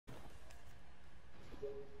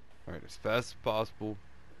Alright, as fast as possible.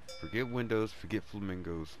 Forget windows, forget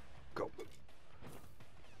flamingos. Go.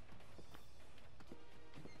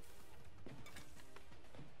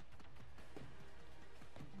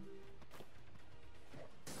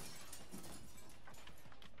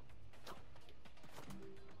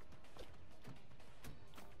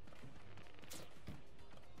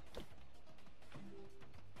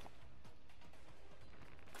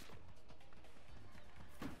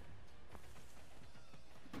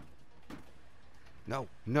 No,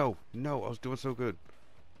 no, no, I was doing so good.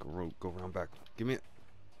 Go around back. Give me it.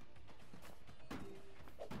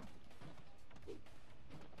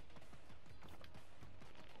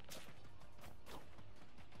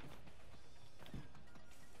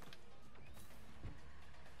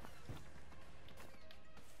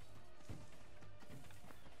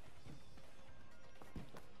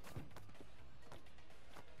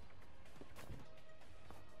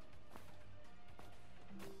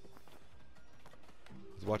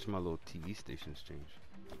 I was watching my little TV stations change.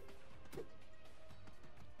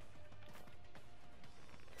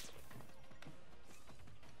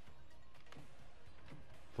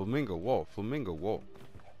 Flamingo wall, flamingo wall.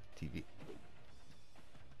 TV.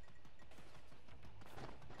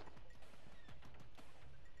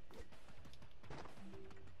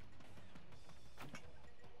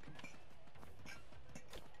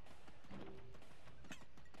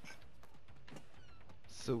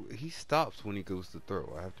 So he stops when he goes to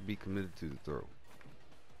throw. I have to be committed to the throw.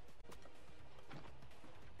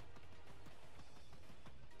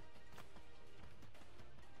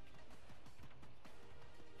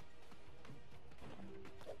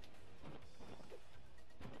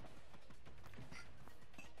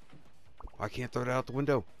 I can't throw it out the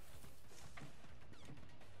window.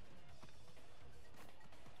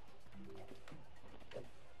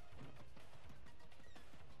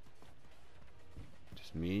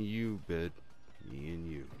 Just me and you, bed. Me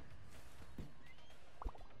and you.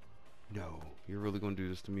 No, you're really gonna do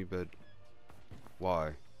this to me, bed?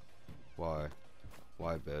 Why? Why?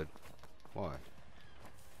 Why, bed? Why?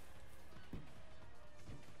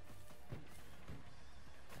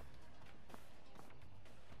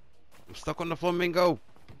 I'm stuck on the flamingo.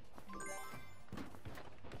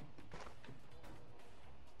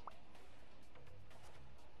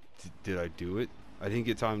 Did I do it? I didn't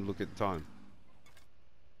get time to look at the time.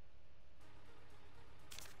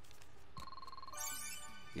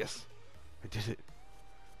 Yes, I did it.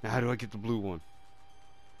 Now how do I get the blue one?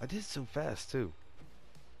 I did it so fast too.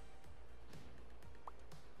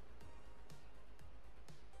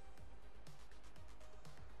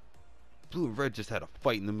 Blue and red just had a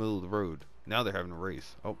fight in the middle of the road. Now they're having a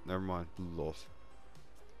race. Oh, never mind. Blue lost.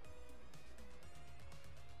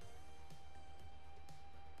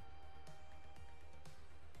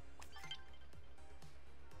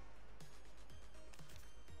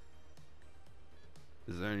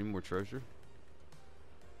 Is there any more treasure?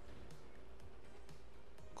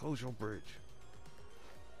 Close your bridge.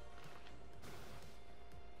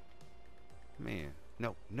 Man.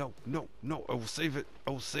 No, no, no, no. I will save it.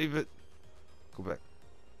 I will save it. Go back.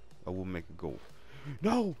 I will make a goal.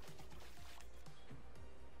 No!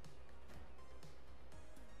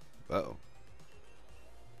 Uh-oh.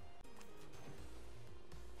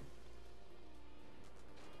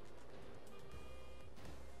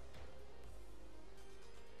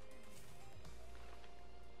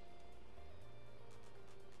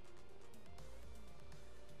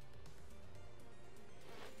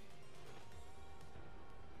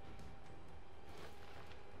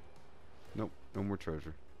 Nope, no more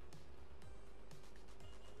treasure.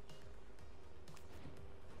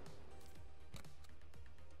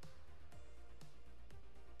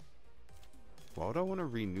 Why would I want to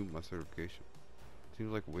renew my certification?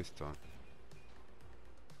 Seems like a waste of time.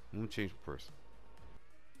 I'm gonna change my person.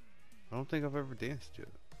 I don't think I've ever danced yet.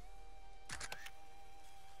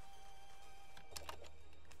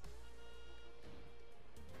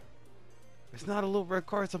 It's not a little red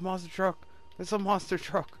car, it's a monster truck. It's a monster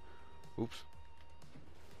truck. Oops.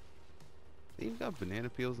 They even got banana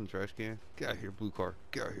peels and trash cans. Get out of here, blue car.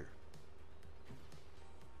 Get out of here.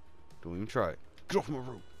 Don't even try it. Get off my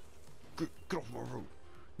road. Get off my road.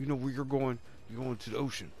 You know where you're going. You're going to the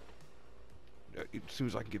ocean. As soon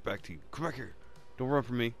as I can get back to you. Come back here. Don't run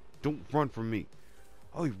from me. Don't run from me.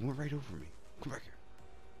 Oh, he went right over me. Come back here.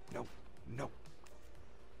 No. No.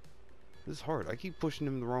 This is hard. I keep pushing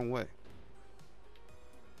him the wrong way.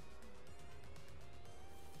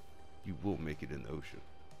 You will make it in the ocean.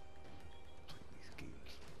 These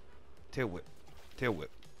games. Tail whip. Tail whip.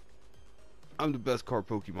 I'm the best car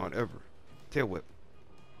Pokemon ever. Tail whip.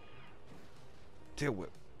 Tail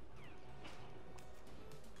whip.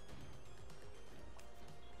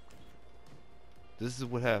 This is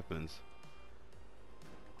what happens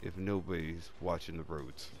if nobody's watching the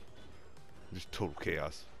roads. Just total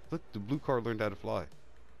chaos. Look, the blue car learned how to fly.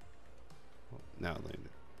 Oh, now it landed.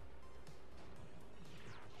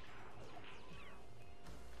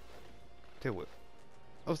 Tell you what.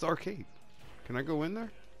 Oh, it's the arcade. Can I go in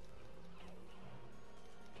there?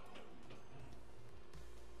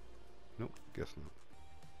 Nope, guess not.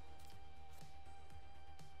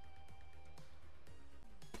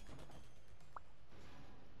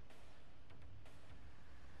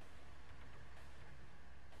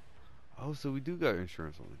 Oh, so we do got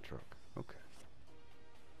insurance on the truck. Okay.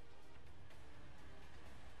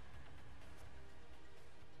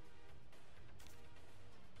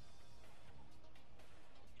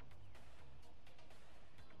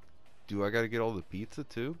 Do I gotta get all the pizza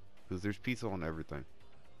too? Because there's pizza on everything.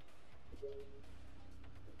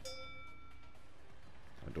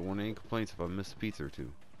 I don't want any complaints if I miss a pizza or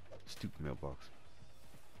two. Stupid mailbox.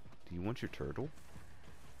 Do you want your turtle?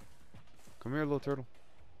 Come here, little turtle.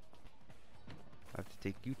 I have to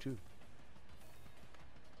take you too.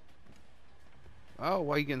 Oh,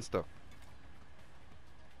 why are you getting stuck?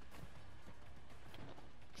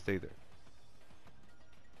 Stay there.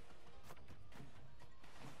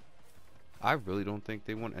 I really don't think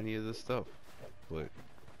they want any of this stuff, but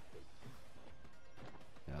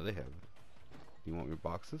now they have it. You want your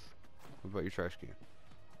boxes? What about your trash can?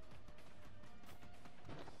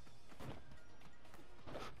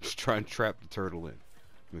 Just try and trap the turtle in.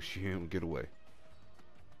 Make sure you don't get away.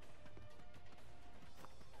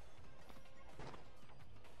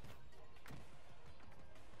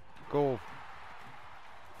 Go.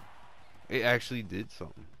 It actually did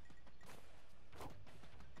something.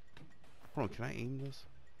 Hold on, can I aim this?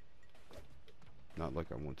 Not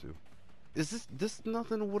like I want to. Is this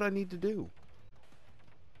nothing of what I need to do?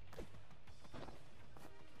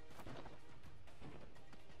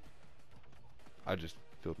 I just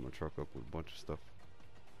filled my truck up with a bunch of stuff.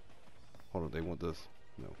 Hold on, they want this?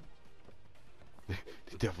 No.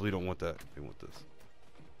 They definitely don't want that. They want this.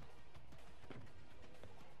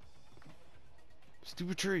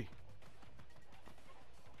 Stupid tree.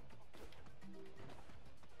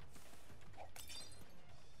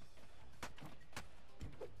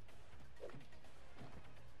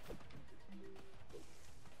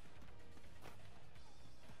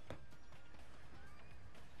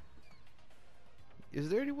 Is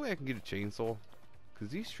there any way I can get a chainsaw? Because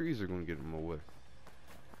these trees are going to get in my way.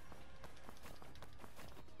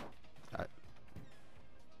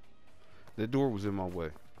 The door was in my way.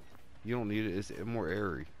 You don't need it. It's more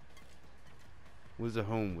airy. What is a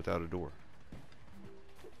home without a door?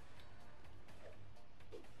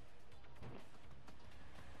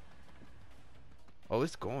 Oh,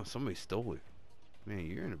 it's gone. Somebody stole it. Man,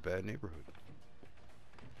 you're in a bad neighborhood.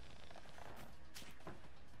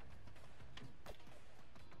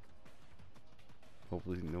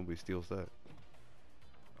 Hopefully nobody steals that.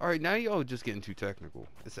 Alright, now y'all just getting too technical.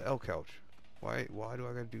 It's an L couch. Why do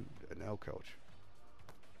I gotta do an L couch?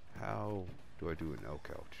 How do I do an L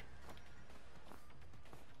couch?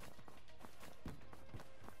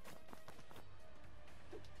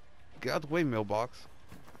 Get out the way, mailbox.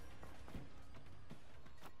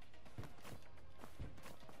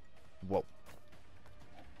 Whoa.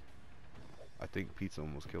 I think pizza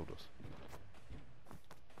almost killed us.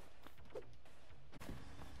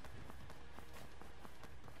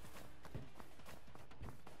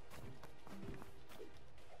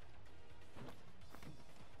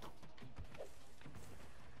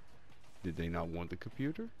 Did they not want the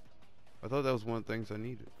computer? I thought that was one of the things I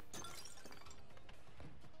needed.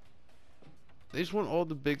 They just want all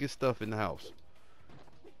the biggest stuff in the house.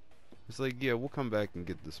 It's like, yeah, we'll come back and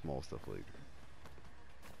get the small stuff later.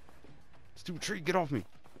 Stupid tree, get off me!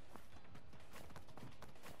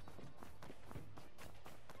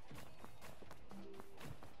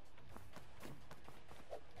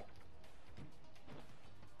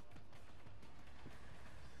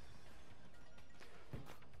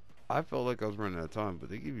 I felt like I was running out of time, but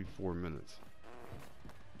they give you 4 minutes.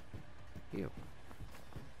 Ew.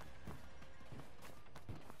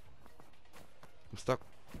 I'm stuck.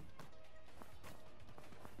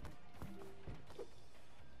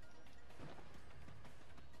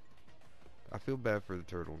 I feel bad for the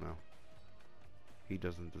turtle now. He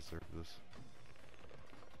doesn't deserve this.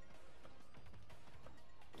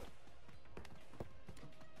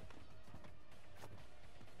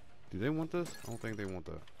 Do they want this? I don't think they want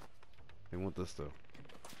that. They want this though.